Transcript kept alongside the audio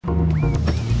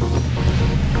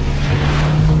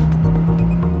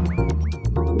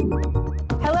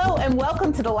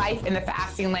to the Life in the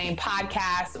Fasting Lane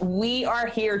podcast. We are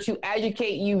here to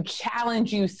educate you,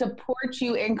 challenge you, support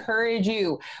you, encourage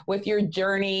you with your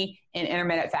journey in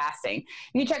intermittent fasting.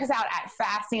 You can check us out at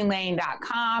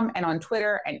fastinglane.com and on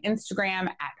Twitter and Instagram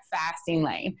at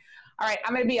fastinglane. All right,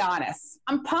 I'm going to be honest.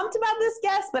 I'm pumped about this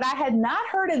guest, but I had not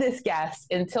heard of this guest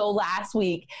until last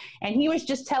week, and he was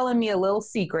just telling me a little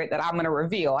secret that I'm going to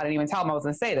reveal. I didn't even tell him I was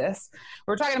going to say this.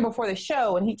 We were talking before the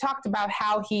show, and he talked about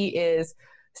how he is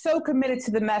so committed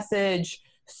to the message,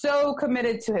 so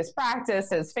committed to his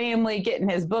practice, his family, getting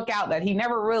his book out that he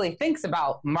never really thinks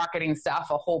about marketing stuff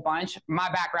a whole bunch.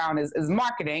 My background is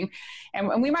marketing,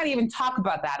 and we might even talk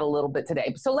about that a little bit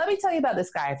today. So let me tell you about this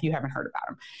guy if you haven't heard about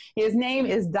him. His name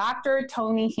is Dr.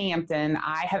 Tony Hampton.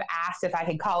 I have asked if I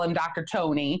could call him Dr.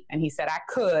 Tony, and he said I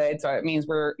could, so it means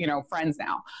we're, friends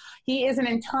now. He is an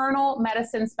internal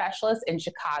medicine specialist in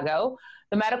Chicago,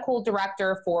 the medical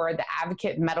director for the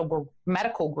Advocate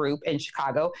Medical Group in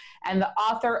Chicago, and the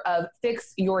author of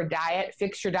Fix Your Diet,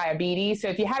 Fix Your Diabetes. So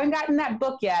if you haven't gotten that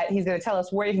book yet, he's going to tell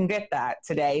us where you can get that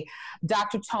today.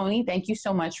 Dr. Tony, thank you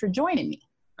so much for joining me.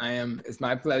 It's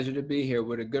my pleasure to be here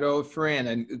with a good old friend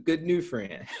and a good new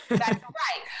friend. That's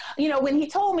right. When he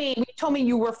told me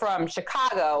you were from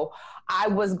Chicago, I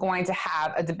was going to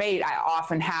have a debate I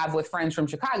often have with friends from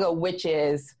Chicago, which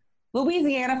is,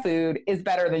 Louisiana food is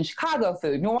better than Chicago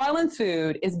food. New Orleans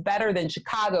food is better than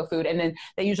Chicago food. And then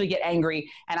they usually get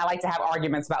angry, and I like to have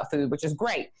arguments about food, which is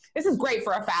great. This is great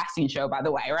for a fasting show, by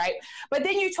the way, right? But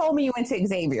then you told me you went to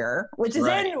Xavier, which is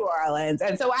in New Orleans.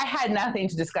 And so I had nothing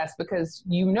to discuss because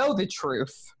you know the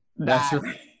truth. That's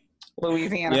right.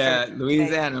 Louisiana. Yeah,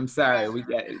 Louisiana. I'm sorry.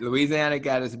 Louisiana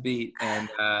got us beat. And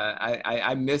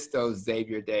I miss those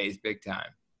Xavier days big time.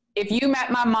 If you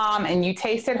met my mom and you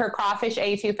tasted her crawfish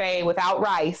etouffee without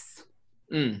rice,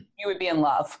 you would be in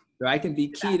love. So I can be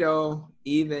keto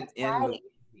even in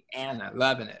Louisiana,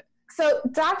 loving it. So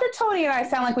Dr. Tony and I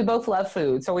sound like we both love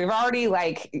food. So we've already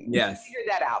figured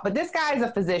that out. But this guy is a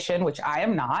physician, which I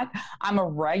am not. I'm a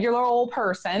regular old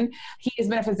person. He has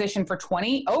been a physician for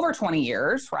over 20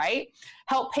 years, right?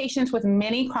 Help patients with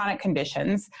many chronic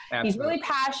conditions. Absolutely. He's really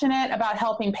passionate about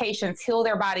helping patients heal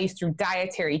their bodies through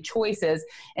dietary choices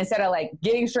instead of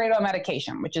getting straight on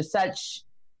medication, which is such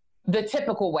the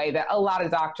typical way that a lot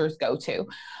of doctors go to.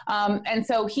 And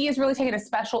so he has really taken a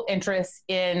special interest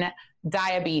in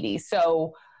diabetes.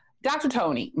 So Dr.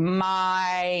 Tony,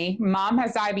 my mom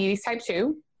has diabetes type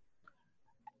 2.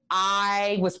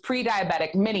 I was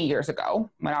pre-diabetic many years ago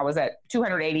when I was at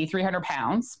 280, 300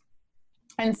 pounds.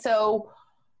 And so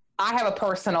I have a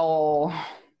personal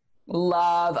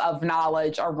love of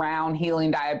knowledge around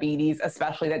healing diabetes,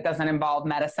 especially that doesn't involve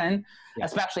medicine,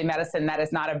 especially medicine that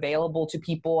is not available to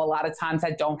people a lot of times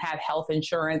that don't have health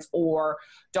insurance or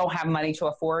don't have money to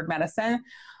afford medicine,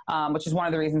 which is one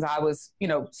of the reasons I was,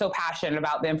 so passionate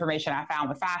about the information I found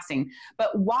with fasting.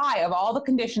 But why, of all the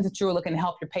conditions that you were looking to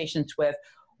help your patients with,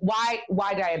 why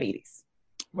diabetes?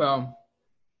 Well,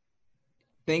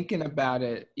 thinking about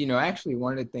it, actually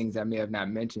one of the things I may have not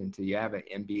mentioned to you, I have an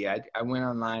MBA. I went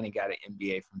online and got an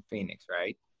MBA from Phoenix,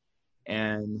 right?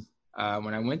 And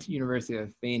when I went to University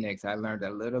of Phoenix, I learned a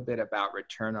little bit about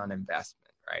return on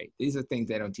investment, right? These are things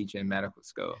they don't teach you in medical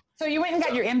school. So you went and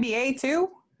got your MBA too?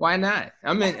 Why not?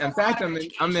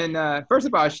 First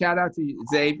of all, shout out to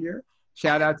Xavier,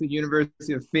 shout out to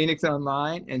University of Phoenix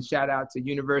Online, and shout out to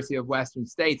University of Western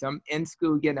States. I'm in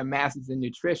school getting a master's in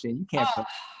nutrition. You can't.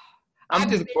 I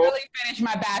just barely finished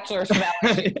my bachelor's from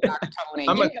LSU, Dr. Tony.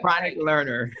 I'm a chronic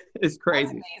learner. It's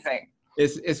crazy. That's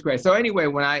amazing. It's great. So anyway,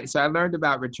 I learned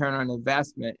about return on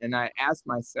investment, and I asked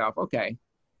myself, okay,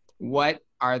 what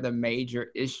are the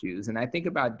major issues? And I think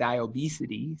about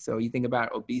diobesity. So you think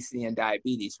about obesity and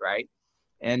diabetes, right?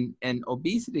 And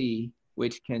obesity,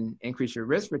 which can increase your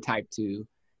risk for type 2,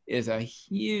 is a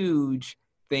huge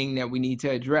thing that we need to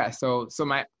address. So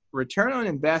my return on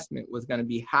investment was going to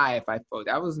be high if I thought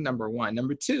that was number one.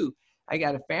 Number two, I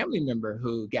got a family member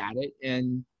who got it,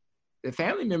 and the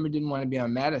family member didn't want to be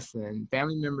on medicine.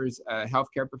 Family member's a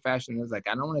healthcare professional was like,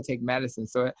 I don't want to take medicine.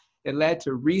 So it led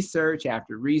to research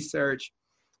after research.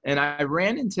 And I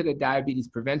ran into the diabetes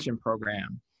prevention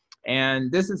program.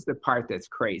 And this is the part that's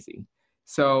crazy.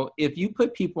 So if you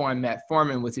put people on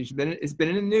metformin, which it's been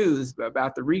in the news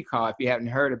about the recall, if you haven't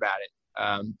heard about it.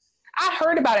 I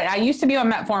heard about it. I used to be on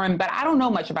metformin, but I don't know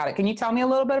much about it. Can you tell me a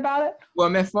little bit about it? Well,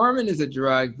 metformin is a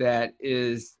drug that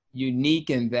is unique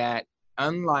in that,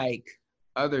 unlike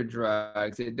other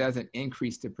drugs, it doesn't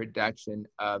increase the production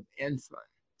of insulin.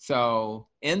 So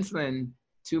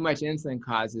too much insulin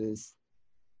causes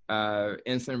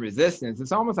insulin resistance.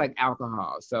 It's almost like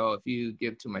alcohol. So if you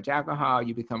give too much alcohol,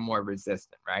 you become more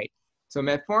resistant, right? So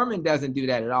metformin doesn't do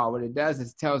that at all. What it does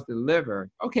is it tells the liver,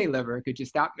 okay, liver, could you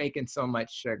stop making so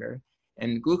much sugar?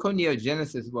 And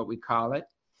gluconeogenesis is what we call it.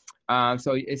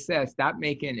 So it says stop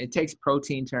making, it takes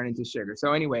protein, turn into sugar.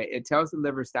 So anyway, it tells the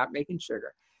liver stop making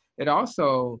sugar. It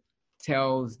also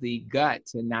tells the gut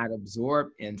to not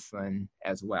absorb insulin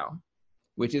as well,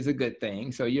 which is a good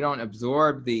thing. So you don't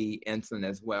absorb the insulin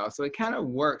as well. So it kind of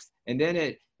works. And then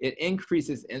it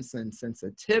increases insulin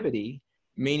sensitivity,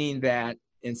 meaning that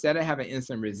instead of having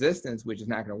insulin resistance, which is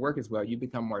not going to work as well, you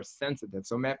become more sensitive.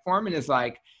 So metformin is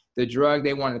like the drug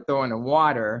they want to throw in the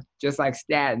water, just like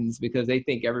statins, because they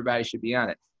think everybody should be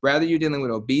on it. Rather you're dealing with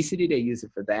obesity, they use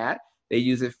it for that. They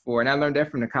use it for, and I learned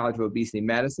that from the College of Obesity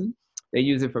Medicine. They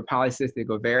use it for polycystic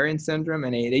ovarian syndrome,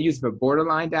 and they use it for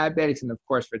borderline diabetics, and of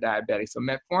course for diabetics. So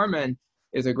metformin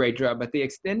is a great drug, but the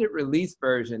extended release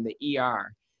version, the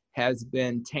ER, has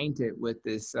been tainted with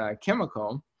this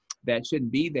chemical that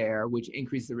shouldn't be there, which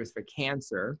increases the risk for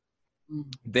cancer.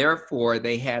 Therefore,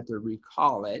 they had to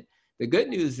recall it. The good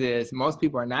news is most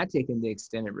people are not taking the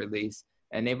extended release,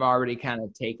 and they've already kind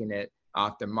of taken it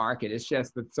off the market. It's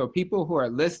just, so people who are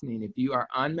listening, if you are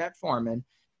on metformin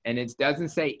and it doesn't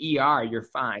say ER, you're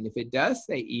fine. If it does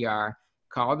say ER,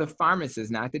 call the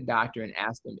pharmacist, not the doctor, and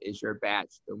ask them, is your batch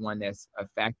the one that's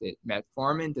affected?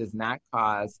 Metformin does not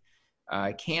cause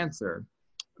cancer.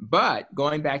 But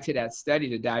going back to that study,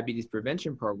 the Diabetes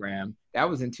Prevention Program, that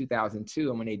was in 2002.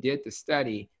 And when they did the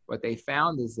study, what they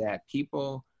found is that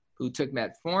people who took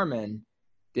metformin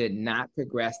did not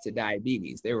progress to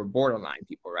diabetes. They were borderline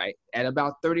people, right? At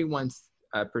about 31%.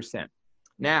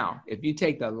 Now, if you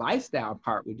take the lifestyle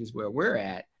part, which is where we're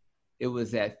at, it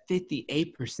was at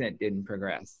 58% didn't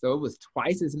progress. So it was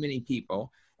twice as many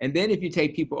people. And then if you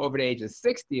take people over the age of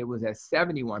 60, it was at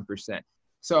 71%.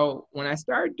 So when I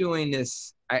started doing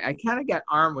this, I kind of got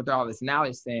armed with all this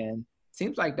knowledge saying,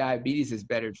 seems like diabetes is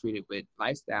better treated with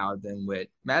lifestyle than with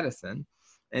medicine.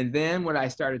 And then what I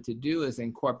started to do is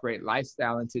incorporate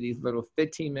lifestyle into these little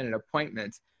 15-minute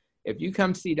appointments. If you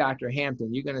come see Dr.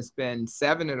 Hampton, you're going to spend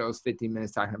 7 of those 15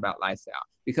 minutes talking about lifestyle,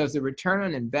 because the return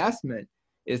on investment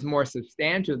is more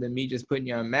substantial than me just putting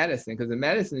you on medicine, because the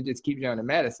medicine just keeps you on the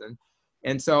medicine.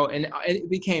 And so, and it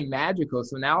became magical.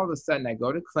 So now all of a sudden I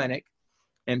go to clinic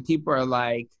and people are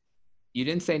like, you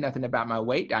didn't say nothing about my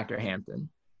weight, Dr. Hampton,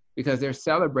 because they're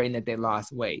celebrating that they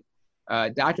lost weight.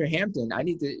 Dr. Hampton, I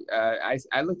need to,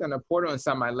 I looked on the portal and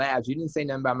saw my labs. You didn't say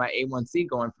nothing about my A1C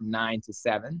going from 9 to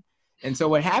 7. And so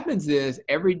what happens is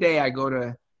every day I go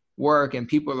to work and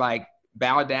people like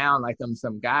bow down like I'm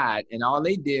some god. And all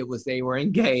they did was they were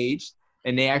engaged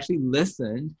and they actually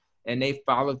listened and they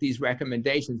followed these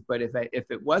recommendations. But if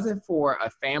it wasn't for a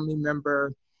family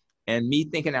member and me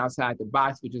thinking outside the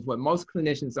box, which is what most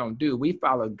clinicians don't do, we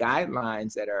follow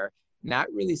guidelines that are not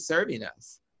really serving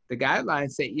us. The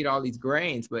guidelines say eat all these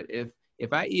grains, but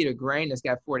if I eat a grain that's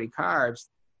got 40 carbs,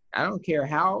 I don't care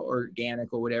how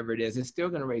organic or whatever it is, it's still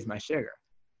going to raise my sugar.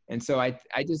 And so I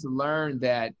just learned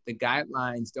that the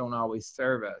guidelines don't always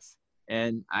serve us.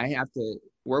 And I have to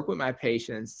work with my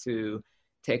patients to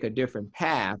take a different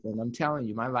path. And I'm telling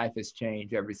you, my life has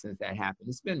changed ever since that happened.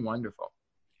 It's been wonderful.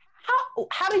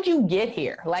 How did you get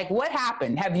here? Like, what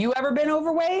happened? Have you ever been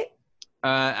overweight?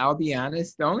 I'll be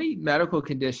honest, the only medical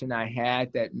condition I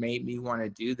had that made me want to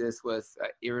do this was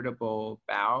irritable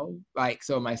bowel. Like,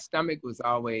 so my stomach was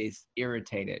always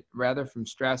irritated, rather from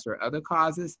stress or other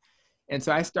causes. And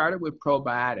so I started with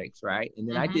probiotics, right? And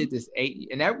then I did this 8,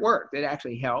 and that worked. It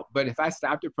actually helped. But if I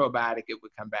stopped a probiotic, it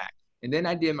would come back. And then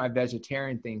I did my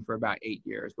vegetarian thing for about 8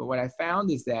 years. But what I found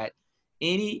is that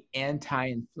any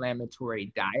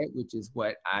anti-inflammatory diet, which is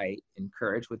what I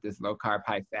encourage with this low carb,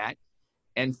 high fat,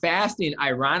 and fasting,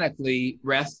 ironically,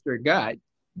 rests your gut,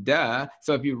 duh.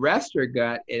 So if you rest your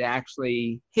gut, it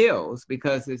actually heals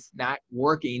because it's not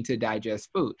working to digest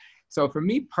food. So for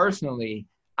me personally,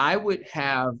 I would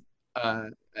have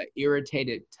an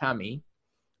irritated tummy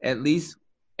at least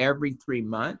every 3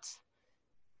 months.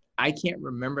 I can't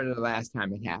remember the last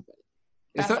time it happened.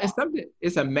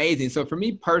 It's amazing. So for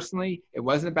me personally, it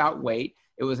wasn't about weight.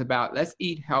 It was about let's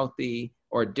eat healthy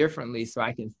or differently so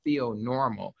I can feel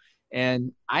normal.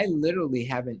 And I literally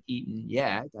haven't eaten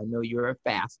yet. I know you're a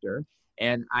faster.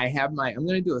 And I'm going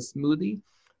to do a smoothie.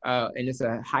 And it's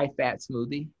a high fat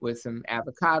smoothie with some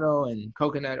avocado and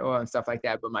coconut oil and stuff like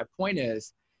that. But my point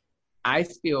is, I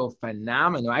feel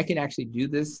phenomenal. I can actually do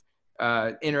this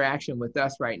interaction with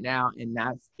us right now and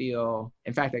not feel,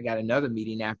 in fact, I got another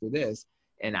meeting after this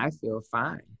and I feel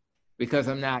fine because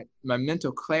my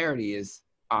mental clarity is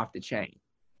off the chain.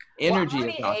 Energy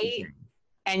is off the chain.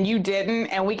 and you didn't,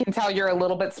 and we can tell you're a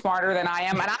little bit smarter than I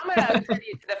am. And I'm going to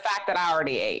attribute to the fact that I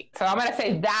already ate. So I'm going to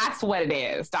say that's what it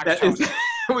is, Dr. That is,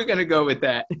 we're going to go with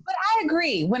that. But I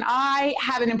agree. When I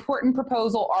have an important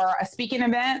proposal or a speaking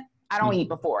event, I don't eat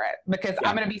before it because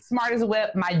I'm going to be smart as a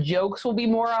whip. My jokes will be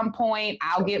more on point.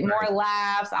 I'll get more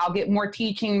laughs. I'll get more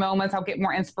teaching moments. I'll get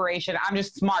more inspiration. I'm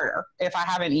just smarter if I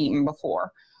haven't eaten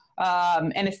before.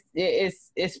 And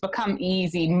it's become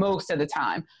easy most of the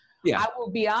time. Yeah. I will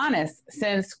be honest,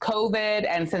 since COVID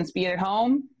and since being at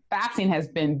home, fasting has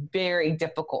been very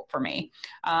difficult for me.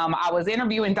 I was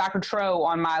interviewing Dr. Tro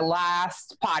on my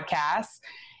last podcast,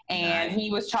 and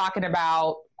he was talking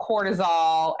about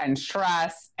cortisol and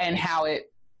stress and how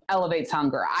it elevates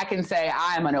hunger. I can say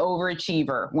I am an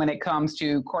overachiever when it comes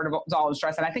to cortisol and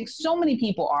stress, and I think so many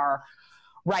people are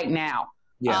right now.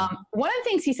 Yeah. One of the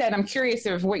things he said, I'm curious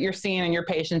of what you're seeing in your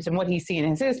patients and what he's seeing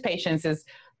in his patients, is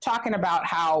talking about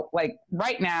how, like,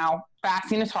 right now,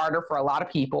 fasting is harder for a lot of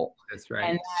people. That's right.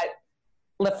 And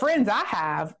that the friends I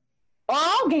have are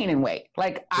all gaining weight.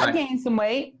 Like, I've gained some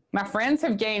weight. My friends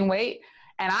have gained weight.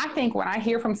 And I think when I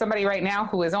hear from somebody right now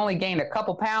who has only gained a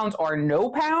couple pounds or no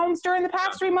pounds during the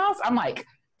past 3 months, I'm like,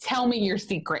 tell me your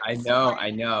secrets. I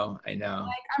know. Like,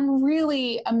 I'm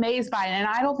really amazed by it. And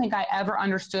I don't think I ever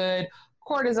understood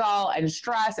cortisol and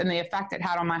stress and the effect it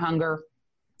had on my hunger.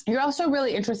 You're also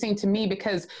really interesting to me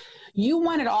because you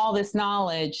wanted all this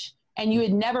knowledge and you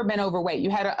had never been overweight. You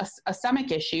had a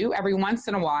stomach issue every once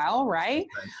in a while, right?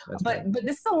 But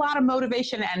this is a lot of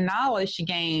motivation and knowledge to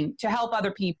gain to help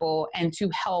other people and to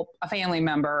help a family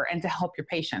member and to help your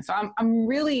patients. So I'm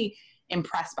really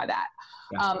impressed by that.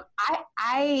 Yeah.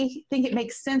 I think it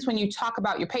makes sense when you talk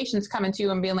about your patients coming to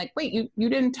you and being like, wait, you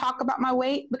didn't talk about my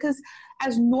weight? Because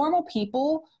as normal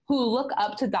people who look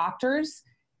up to doctors,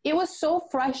 it was so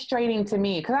frustrating to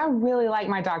me because I really like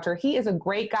my doctor. He is a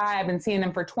great guy. I've been seeing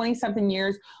him for 20 something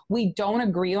years. We don't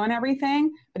agree on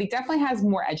everything, but he definitely has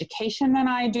more education than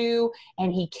I do.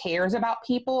 And he cares about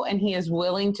people and he is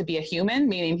willing to be a human,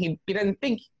 meaning he doesn't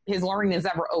think his learning is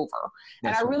ever over.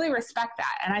 And I really respect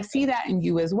that. And I see that in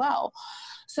you as well.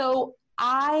 So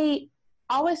I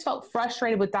always felt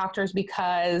frustrated with doctors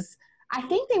because I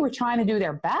think they were trying to do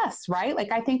their best, right?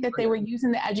 Like, I think that they were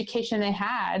using the education they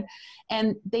had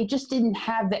and they just didn't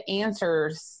have the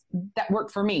answers that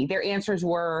worked for me. Their answers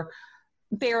were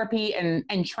therapy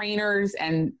and trainers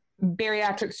and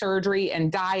bariatric surgery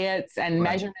and diets and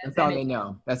measurements. That's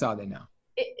all they know.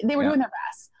 They were doing their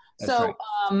best. That's so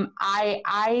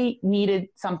I needed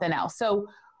something else. So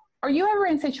are you ever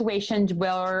in situations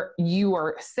where you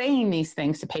are saying these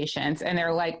things to patients and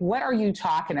they're like, what are you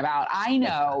talking about? I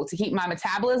know to keep my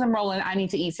metabolism rolling, I need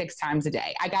to eat 6 times a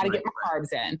day. I got to get my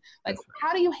carbs in. Like,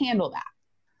 how do you handle that?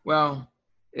 Well,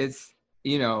 it's,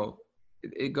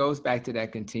 it goes back to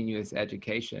that continuous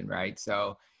education, right?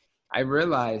 So I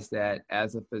realized that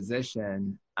as a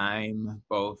physician, I'm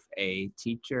both a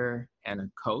teacher and a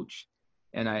coach.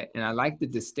 And I like the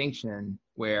distinction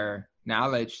where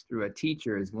knowledge through a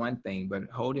teacher is one thing, but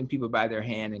holding people by their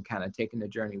hand and kind of taking the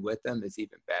journey with them is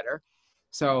even better.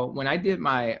 So when I did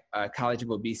my College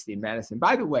of Obesity Medicine,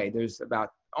 by the way, there's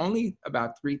only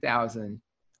about 3,000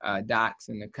 docs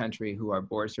in the country who are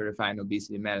board certified in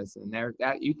obesity medicine.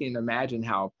 That you can imagine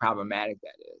how problematic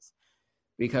that is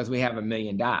because we have 1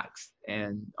 million docs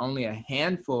and only a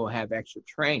handful have extra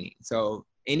training. So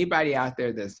anybody out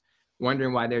there that's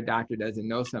wondering why their doctor doesn't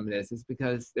know some of this, is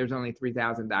because there's only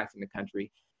 3,000 docs in the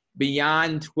country.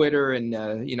 Beyond Twitter and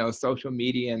social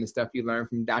media and the stuff you learn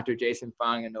from Dr. Jason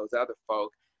Fung and those other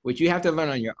folk, which you have to learn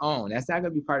on your own. That's not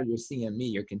going to be part of your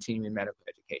CME, your continuing medical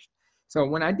education. So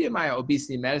when I did my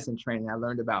obesity medicine training, I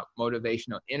learned about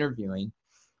motivational interviewing,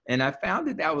 and I found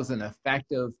that was an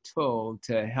effective tool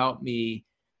to help me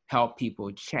help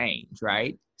people change,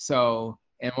 right? So.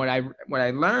 And what I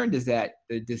learned is that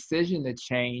the decision to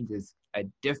change is a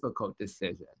difficult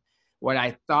decision. What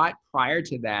I thought prior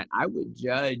to that, I would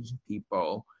judge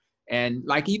people. And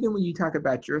like, even when you talk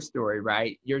about your story,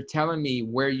 right, you're telling me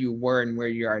where you were and where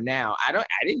you are now. I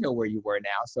didn't know where you were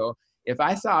now. So if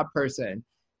I saw a person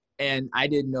and I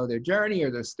didn't know their journey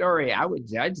or their story, I would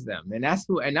judge them. And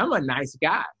I'm a nice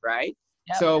guy, right?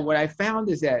 Yep. So what I found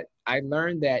is that I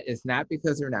learned that it's not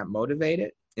because they're not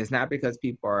motivated. It's not because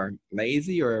people are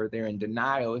lazy or they're in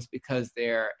denial. It's because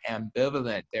they're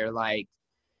ambivalent. They're like,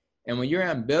 and when you're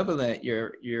ambivalent,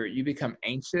 you become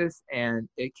anxious, and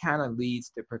it kind of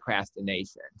leads to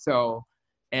procrastination. So,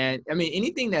 and I mean,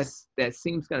 anything that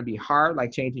seems going to be hard,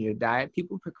 like changing your diet,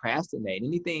 people procrastinate.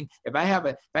 Anything, if I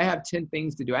have 10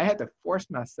 things to do, I have to force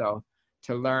myself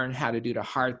to learn how to do the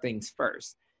hard things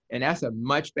first, and that's a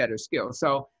much better skill.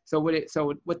 So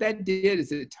what that did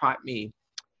is it taught me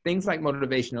things like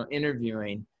motivational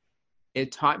interviewing,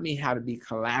 it taught me how to be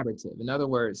collaborative. In other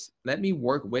words, let me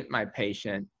work with my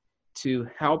patient to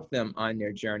help them on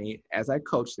their journey as I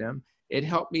coach them. It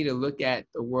helped me to look at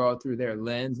the world through their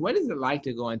lens. What is it like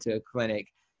to go into a clinic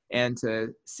and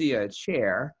to see a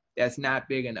chair that's not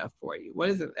big enough for you? What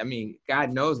is it? I mean,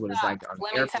 God knows what it's like on an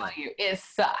Let airplane. me tell you, it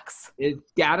sucks.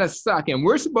 It's gotta suck. And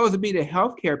we're supposed to be the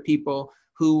healthcare people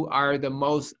who are the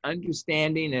most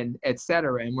understanding and et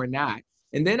cetera, and we're not.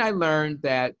 And then I learned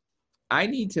that I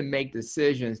need to make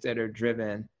decisions that are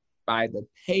driven by the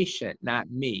patient,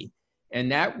 not me.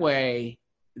 And that way,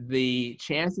 the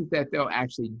chances that they'll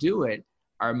actually do it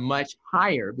are much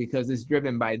higher because it's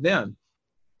driven by them.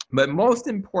 But most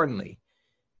importantly,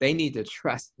 they need to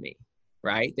trust me,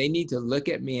 right? They need to look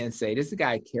at me and say, this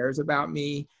guy cares about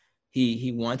me.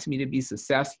 He wants me to be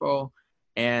successful.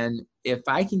 And if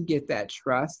I can get that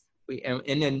trust, and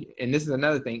this is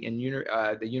another thing, in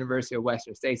the University of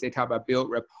Western States, they talk about build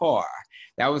rapport.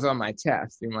 That was on my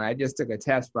test. And when I just took a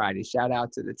test Friday, shout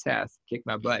out to the test, kicked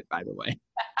my butt, by the way.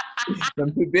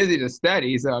 I'm too busy to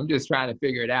study, so I'm just trying to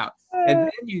figure it out.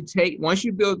 And then once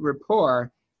you build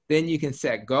rapport, then you can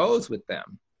set goals with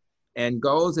them, and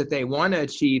goals that they want to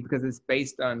achieve because it's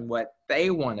based on what they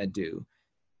want to do.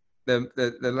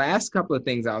 The last couple of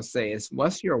things I'll say is,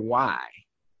 what's your why?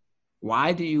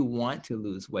 Why do you want to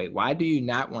lose weight? Why do you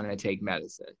not want to take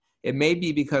medicine? It may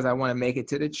be because I want to make it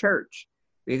to the church,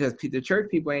 because the church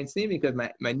people ain't seen me because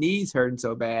my knees hurting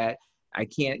so bad I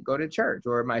can't go to church,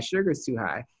 or my sugar's too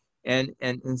high.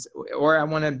 Or I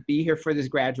want to be here for this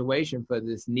graduation for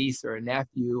this niece or a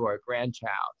nephew or a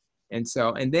grandchild.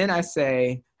 And then I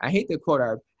say, I hate to quote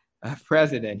our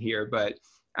president here, but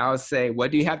I'll say,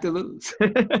 what do you have to lose?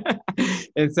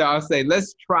 And so I'll say,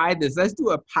 let's try this. Let's do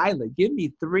a pilot. Give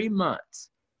me 3 months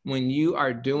when you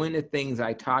are doing the things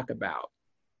I talk about.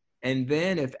 And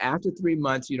then if after 3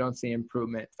 months you don't see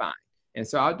improvement, fine. And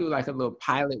so I'll do like a little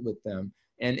pilot with them.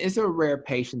 And it's a rare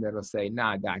patient that'll say,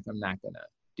 nah, doc, I'm not gonna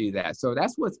do that. So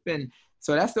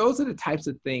those are the types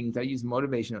of things. I use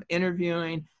motivational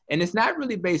interviewing. And it's not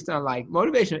really based on like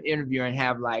motivational interviewing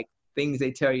have like things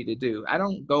they tell you to do. I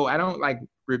don't like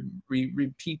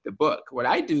repeat the book. What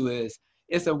I do is,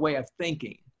 it's a way of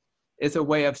thinking. It's a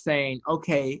way of saying,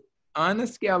 okay, on a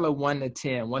scale of 1 to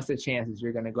 10, what's the chances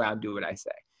you're going to go out and do what I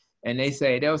say? And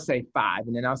they'll say 5.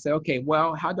 And then I'll say, okay,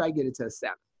 well, how do I get it to a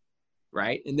 7?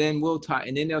 Right? And then we'll talk.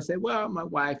 And then they'll say, well, my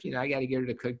wife, I got to get her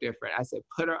to cook different. I said,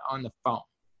 put her on the phone.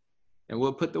 And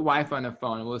we'll put the wife on the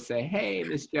phone and we'll say, hey,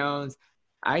 Miss Jones,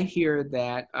 I hear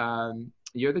that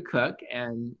you're the cook,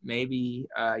 and maybe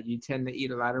you tend to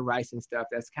eat a lot of rice and stuff.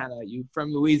 That's kind of, you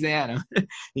from Louisiana, you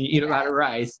eat a lot of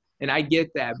rice, and I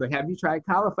get that. But have you tried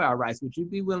cauliflower rice? Would you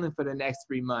be willing for the next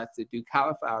 3 months to do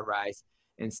cauliflower rice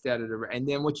instead of and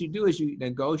then what you do is you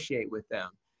negotiate with them,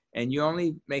 and you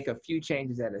only make a few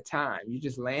changes at a time. You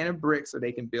just land a brick so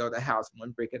they can build a house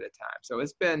 1 brick at a time. So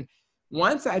it's been,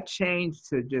 once I changed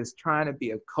to just trying to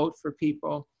be a coach for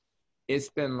people, it's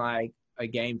been like a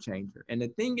game changer. And the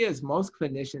thing is, most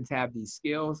clinicians have these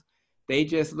skills. They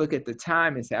just look at the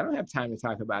time and say, I don't have time to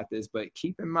talk about this, but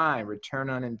keep in mind, return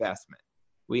on investment.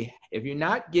 If you're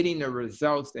not getting the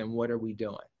results, then what are we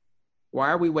doing? Why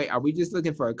are we waiting? Are we just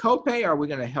looking for a copay, or are we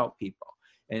going to help people?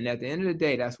 And at the end of the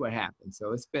day, that's what happens.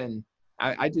 So it's been,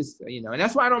 I just, and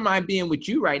that's why I don't mind being with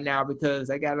you right now, because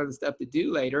I got other stuff to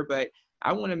do later, but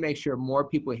I want to make sure more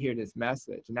people hear this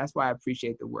message. And that's why I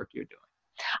appreciate the work you're doing.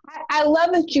 I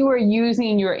love that you are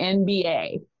using your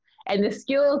MBA and the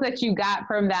skills that you got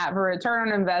from that for return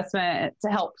on investment to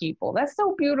help people. That's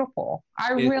so beautiful.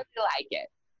 I really like it.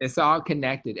 It's all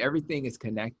connected. Everything is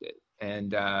connected.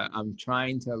 And I'm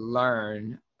trying to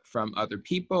learn from other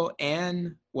people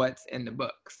and what's in the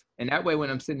books. And that way, when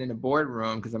I'm sitting in the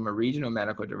boardroom, because I'm a regional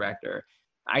medical director,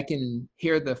 I can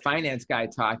hear the finance guy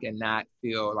talk and not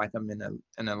feel like I'm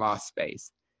in a lost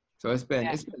space. So it's been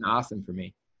awesome for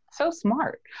me. So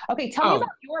smart. Okay, tell me about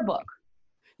your book.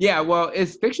 Yeah, well,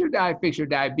 it's Fix Your Diet, Fix Your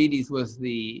Diabetes was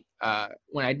the,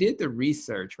 when I did the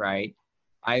research, right,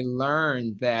 I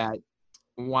learned that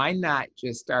why not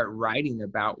just start writing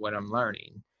about what I'm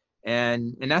learning?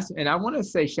 And I want to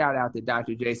say shout out to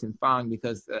Dr. Jason Fung,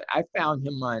 because I found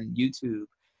him on YouTube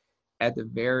at the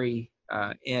very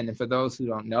end. And for those who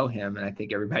don't know him, and I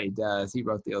think everybody does, he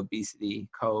wrote the Obesity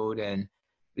Code and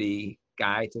the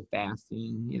Guide to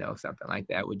Fasting, something like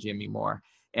that, with Jimmy Moore.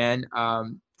 And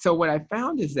so what I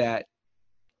found is that,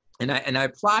 and I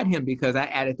applaud him because I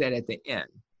added that at the end.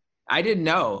 I didn't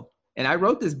know. And I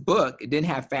wrote this book, it didn't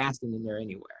have fasting in there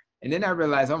anywhere. And then I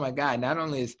realized, oh my God, not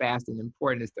only is fasting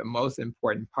important, it's the most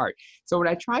important part. So what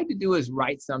I tried to do is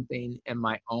write something in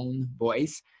my own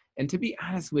voice. And to be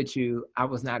honest with you, I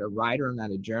was not a writer, I'm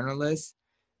not a journalist.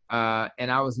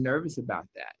 And I was nervous about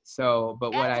that. So,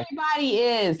 but what Everybody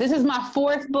is. This is my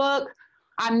fourth book.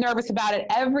 I'm nervous about it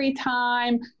every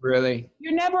time. really,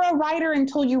 You're never a writer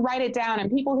until you write it down, and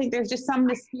people think there's just some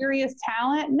mysterious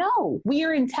talent. No, we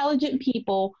are intelligent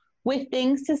people with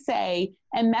things to say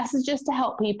and messages to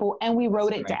help people, and we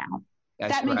wrote it down.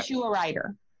 That makes you a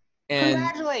writer. And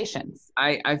congratulations.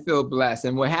 I feel blessed.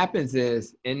 And what happens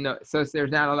is, so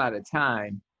there's not a lot of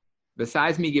time.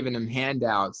 Besides me giving them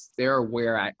handouts, they're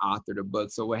aware I authored a book.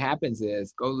 So what happens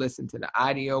is, go listen to the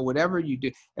audio, whatever you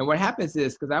do. And what happens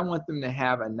is, because I want them to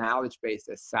have a knowledge base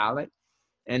that's solid.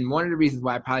 And one of the reasons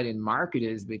why I probably didn't market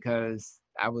it is because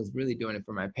I was really doing it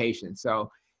for my patients. So,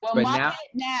 well, but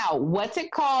now, what's it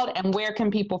called and where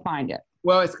can people find it?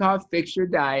 Well, it's called Fix Your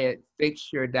Diet,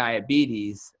 Fix Your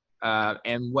Diabetes.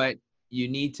 And what you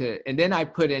need to, and then I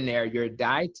put in there your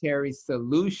dietary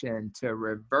solution to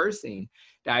reversing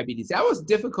diabetes. That was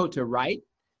difficult to write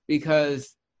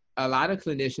because a lot of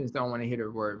clinicians don't want to hear the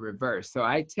word reverse. So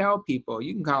I tell people,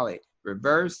 you can call it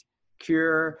reverse,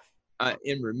 cure,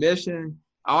 in remission.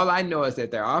 All I know is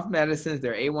that they're off medicines,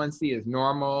 their A1C is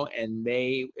normal, and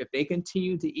if they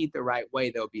continue to eat the right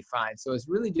way, they'll be fine. So it's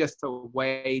really just a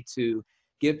way to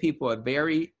give people a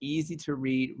very easy to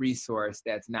read resource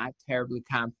that's not terribly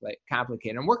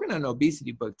complicated. I'm working on an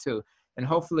obesity book too. And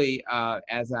hopefully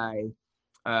as I,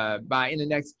 in the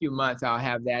next few months, I'll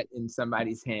have that in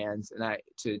somebody's hands and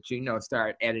to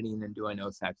start editing and doing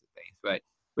those types of things.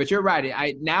 But you're right.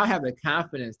 I now have the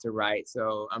confidence to write.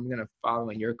 So I'm going to follow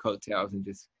in your coattails and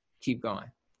just keep going.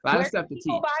 A lot of stuff to teach.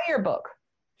 Where can people buy your book?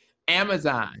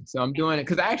 Amazon. So I'm doing it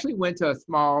because I actually went to a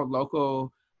small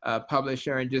local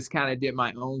publisher and just kind of did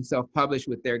my own self-publish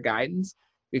with their guidance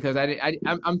because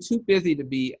I'm too busy to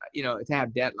be, to have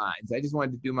deadlines. I just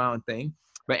wanted to do my own thing.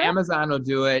 But Amazon will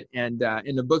do it, and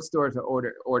in the bookstores will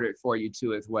order it for you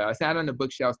too as well. It's not on the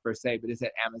bookshelves per se, but it's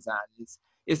at Amazon.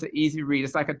 It's an easy read.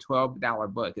 It's like a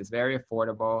 $12 book. It's very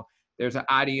affordable. There's an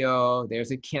audio,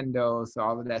 there's a Kindle, so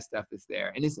all of that stuff is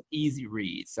there, and it's an easy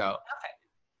read. So,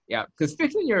 yeah, because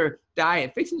fixing your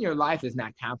diet, fixing your life is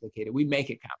not complicated. We make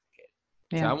it complicated.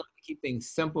 Yeah. So I want to keep things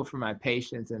simple for my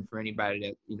patients and for anybody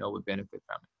that would benefit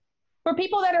from it. For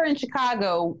people that are in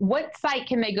Chicago, what site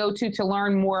can they go to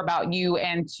learn more about you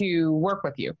and to work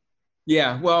with you?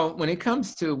 Yeah, well, when it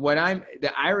comes to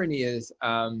the irony is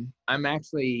I'm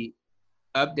actually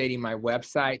updating my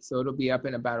website, so it'll be up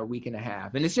in about a week and a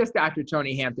half, and it's just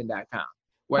drtonyhampton.com.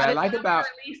 What I like about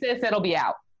release this, it'll be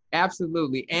out.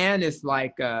 Absolutely, and it's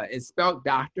like it's spelled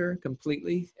doctor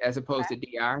completely as opposed to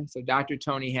DR. So Dr.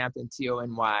 Tony Hampton, Tony,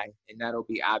 and that'll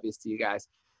be obvious to you guys.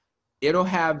 It'll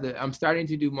have I'm starting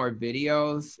to do more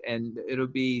videos, and it'll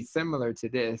be similar to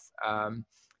this.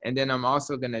 And then I'm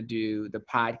also going to do the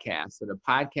podcast. So the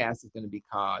podcast is going to be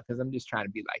called, because I'm just trying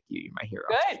to be like you. You're my hero.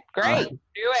 Good. Great. Do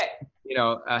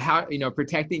it. How,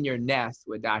 protecting your nest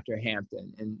with Dr.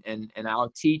 Hampton. And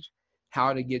I'll teach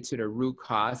how to get to the root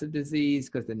cause of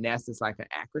disease, because the nest is like an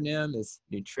acronym. It's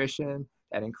nutrition.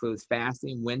 That includes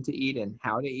fasting, when to eat and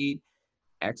how to eat,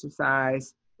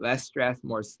 exercise, less stress,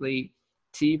 more sleep.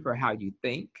 T for how you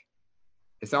think.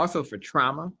 It's also for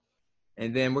trauma.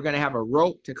 And then we're going to have a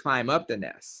rope to climb up the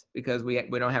nest because we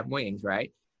don't have wings,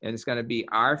 right? And it's going to be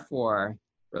R for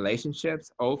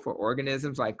relationships, O for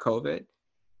organisms like COVID,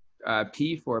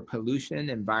 P for pollution,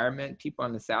 environment. People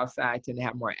on the south side tend to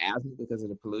have more asthma because of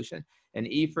the pollution. And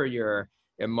E for your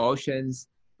emotions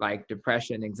like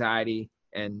depression, anxiety,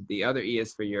 and the other E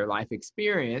is for your life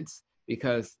experience,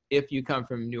 because if you come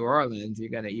from New Orleans, you're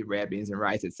going to eat red beans and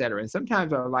rice, et cetera. And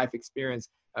sometimes our life experience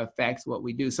affects what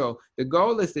we do. So the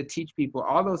goal is to teach people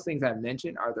all those things I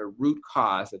mentioned are the root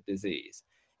cause of disease.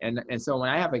 And so when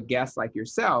I have a guest like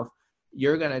yourself,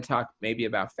 you're going to talk maybe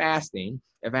about fasting.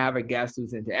 If I have a guest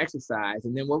who's into exercise,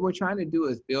 and then what we're trying to do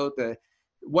is build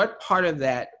what part of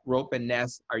that rope and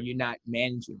nest are you not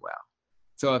managing well?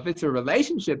 So if it's a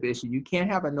relationship issue, you can't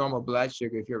have a normal blood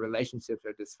sugar if your relationships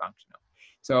are dysfunctional.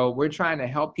 So we're trying to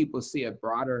help people see a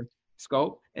broader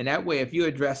scope. And that way, if you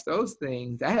address those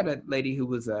things, I had a lady who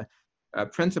was a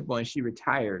principal and she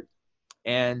retired,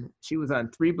 and she was on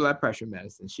 3 blood pressure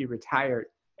medicines. She retired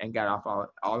and got off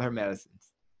all her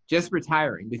medicines, just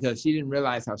retiring because she didn't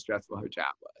realize how stressful her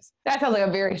job was. That sounds like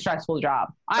a very stressful job.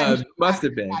 Must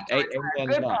have been.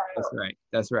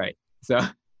 That's right. So.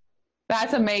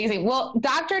 That's amazing. Well,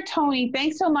 Dr. Tony,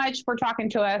 thanks so much for talking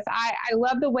to us. I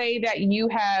love the way that you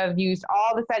have used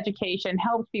all this education,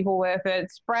 helped people with it,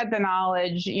 spread the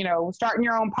knowledge, starting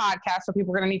your own podcast. So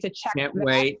people are going to need to check Can't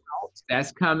wait. out.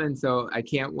 That's coming, so I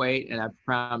can't wait, and I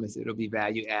promise it'll be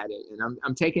value added. And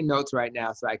I'm taking notes right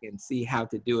now so I can see how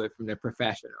to do it from the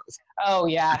professionals. Oh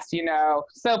yes,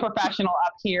 so professional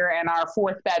up here in our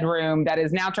 4th bedroom that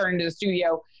is now turned into a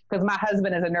studio because my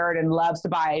husband is a nerd and loves to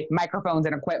buy microphones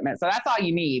and equipment. So that's all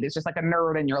you need. It's just like a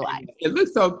nerd in your life. It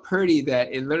looks so pretty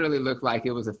that it literally looked like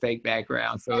it was a fake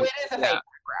background. So it is a fake background.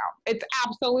 It's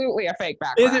absolutely a fake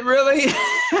background. Is it really?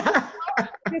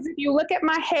 Because if you look at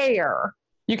my hair,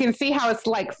 you can see how it's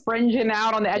like fringing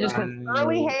out on the edges.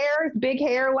 Curly hair, big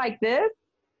hair like this.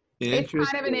 It's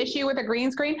kind of an issue with a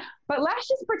green screen, but let's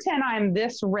just pretend I'm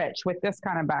this rich with this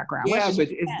kind of background. Yeah, but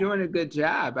it's doing a good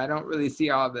job. I don't really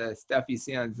see all the stuff you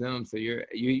see on Zoom, so you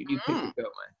picked a good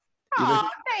one. Oh,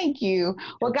 thank you.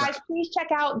 Well, guys, please check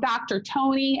out Dr.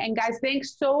 Tony. And guys,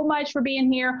 thanks so much for being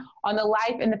here on the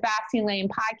Life in the Fasting Lane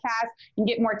podcast. You can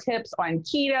get more tips on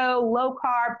keto, low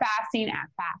carb fasting at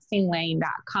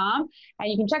fastinglane.com. And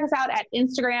you can check us out at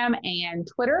Instagram and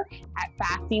Twitter at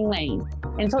Fasting Lane.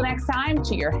 Until next time,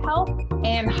 to your health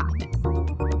and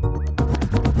hotness.